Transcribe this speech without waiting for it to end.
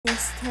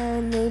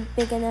made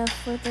big enough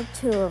for the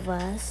two of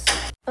us.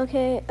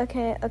 Okay.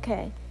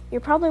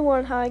 You're probably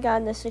wondering how I got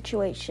in this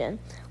situation.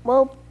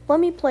 Well, let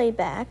me play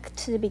back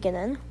to the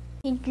beginning.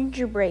 Hey,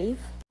 Ginger Brave,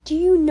 do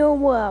you know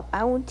what a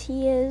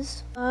bounty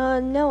is?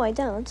 No, I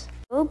don't.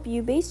 Well,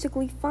 you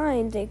basically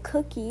find a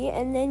cookie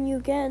and then you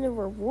get a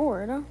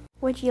reward.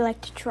 Would you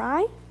like to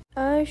try?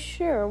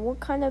 Sure. What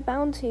kind of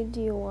bounty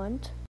do you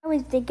want? I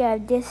was thinking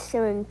of this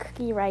certain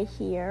cookie right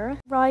here.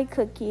 Rye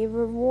cookie,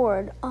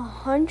 reward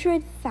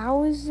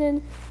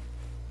 100,000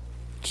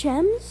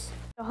 gems?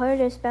 The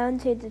hardest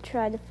bounty to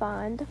try to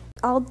find.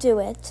 I'll do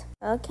it.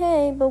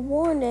 Okay, but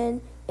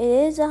warning, it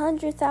is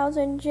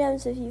 100,000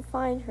 gems if you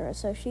find her,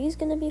 so she's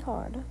gonna be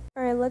hard.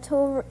 Alright, let's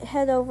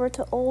head over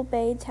to Old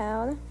Bay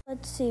Town.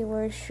 Let's see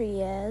where she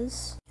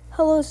is.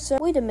 Hello, sir.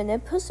 Wait a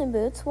minute, Puss in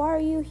Boots, why are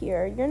you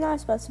here? You're not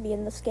supposed to be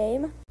in this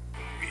game.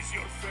 Is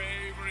your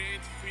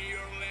favorite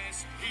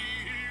fearless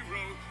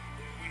hero?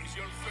 Who is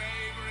your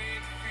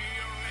favorite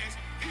fearless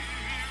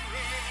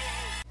hero?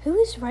 Who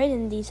is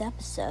writing these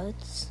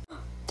episodes?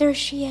 There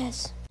she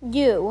is.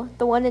 You,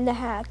 the one in the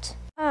hat.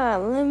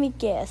 Let me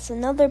guess.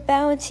 Another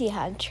bounty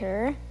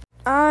hunter.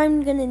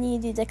 I'm gonna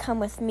need you to come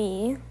with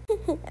me.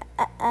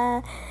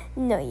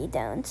 No you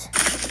don't.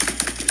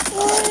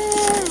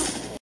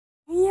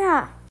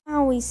 Yeah.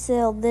 Now we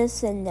sell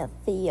this in the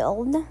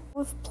field.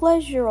 With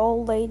pleasure,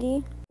 old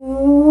lady.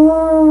 Ooh.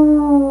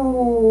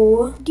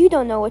 You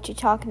don't know what you're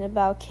talking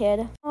about,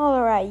 kid.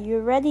 Alright, you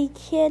ready,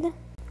 kid?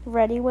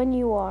 Ready when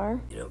you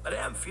are. But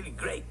I'm feeling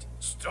great.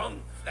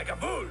 Strong, like a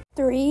bull.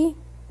 3,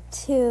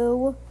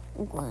 2,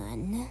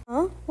 1.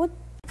 Huh? What?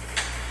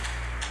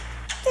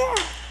 Yeah.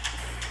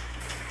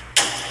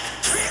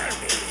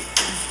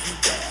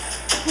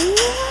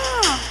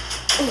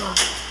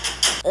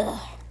 Ugh.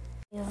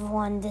 You've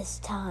won this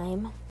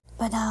time,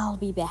 but I'll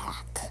be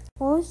back.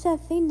 What was that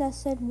thing that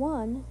said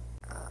 1?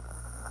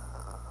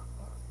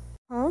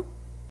 Huh? I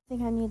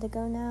think I need to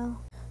go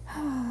now.